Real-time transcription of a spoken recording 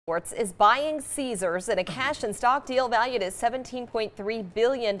Sports is buying Caesars in a cash and stock deal valued at $17.3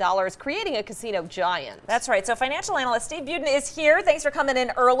 billion, creating a casino giant. That's right. So financial analyst Steve Budin is here. Thanks for coming in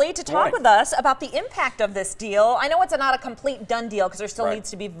early to talk with us about the impact of this deal. I know it's not a complete done deal because there still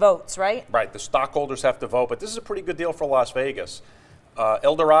needs to be votes, right? Right. The stockholders have to vote, but this is a pretty good deal for Las Vegas.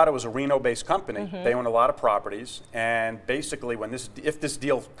 El Dorado is a Reno-based company. They own a lot of properties, and basically, if this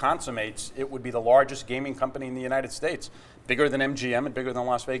deal consummates, it would be the largest gaming company in the United States, bigger than MGM and bigger than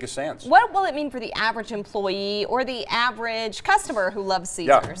Las Vegas Sands. What will it mean for the average employee or the average customer who loves Caesars?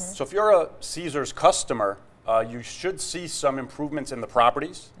 Yeah. So if you're a Caesars customer, you should see some improvements in the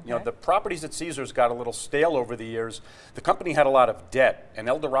properties. You know, the properties at Caesars got a little stale over the years. The company had a lot of debt, and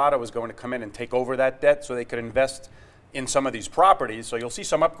El Dorado was going to come in and take over that debt so they could invest in some of these properties. So you'll see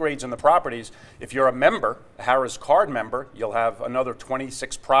some upgrades in the properties. If you're a member, a Harrah's card member, you'll have another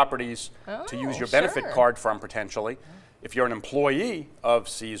 26 properties to use your benefit card from potentially. If you're an employee of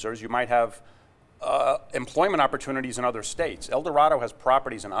Caesars, you might have employment opportunities in other states. El Dorado has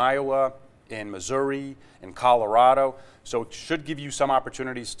properties in Iowa, in Missouri, in Colorado, so it should give you some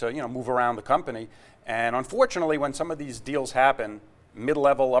opportunities to move around the company. And unfortunately, when some of these deals happen,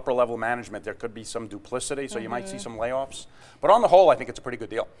 mid-level, upper-level management, there could be some duplicity, so you might see some layoffs. But on the whole, I think it's a pretty good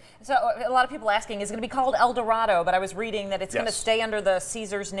deal. So a lot of people asking, is it going to be called El Dorado? But I was reading that it's going to stay under the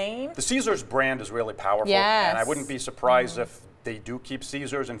Caesars name. The Caesars brand is really powerful, and I wouldn't be surprised if they do keep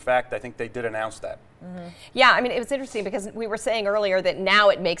Caesars. In fact, I think they did announce that. Yeah, I mean, it was interesting because we were saying earlier that now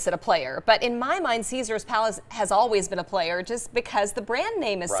it makes it a player. But in my mind, Caesars Palace has always been a player just because the brand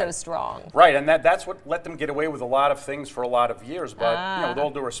name is so strong. Right, and that's what let them get away with a lot of things for a lot of years. But with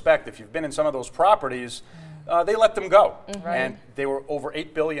all due respect, if you've been in some of those properties, they let them go. And they were over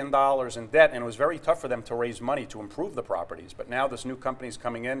 $8 billion in debt, and it was very tough for them to raise money to improve the properties. But now this new company's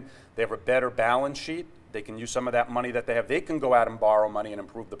coming in. They have a better balance sheet. They can use some of that money that they have. They can go out and borrow money and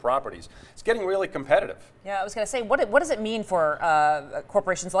improve the properties. It's getting really competitive. Yeah, I was going to say, what does it mean for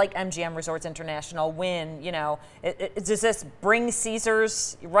corporations like MGM Resorts International when, does this bring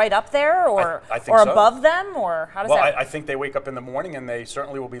Caesars right up there or above them? Or how does that? I think they wake up in the morning and they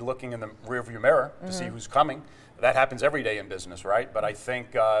certainly will be looking in the rearview mirror to see who's coming. That happens every day in business, right? But I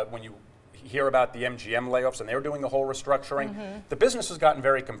think when you hear about the MGM layoffs and they're doing the whole restructuring, the business has gotten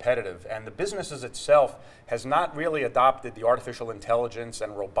very competitive, and the businesses itself has not really adopted the artificial intelligence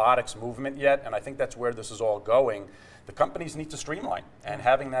and robotics movement yet, and I think that's where this is all going. The companies need to streamline, and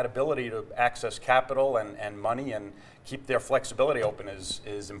having that ability to access capital and money and keep their flexibility open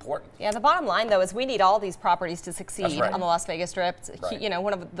is important. Yeah, the bottom line, though, is we need all these properties to succeed on the Las Vegas Strip.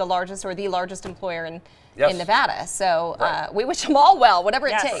 One of the largest or the largest employer in Nevada. So we wish them all well, whatever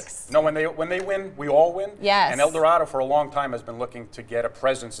it takes. No, when they win, we all win. Yes. And El Dorado for a long time has been looking to get a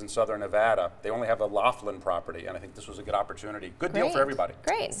presence in southern Nevada. They only have a Laughlin property, and I think this was a good opportunity. Good deal for everybody.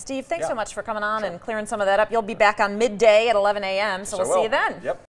 Great. Steve, thanks so much for coming on and clearing some of that up. You'll be back on midday at 11 a.m., so we'll see you then. Yep.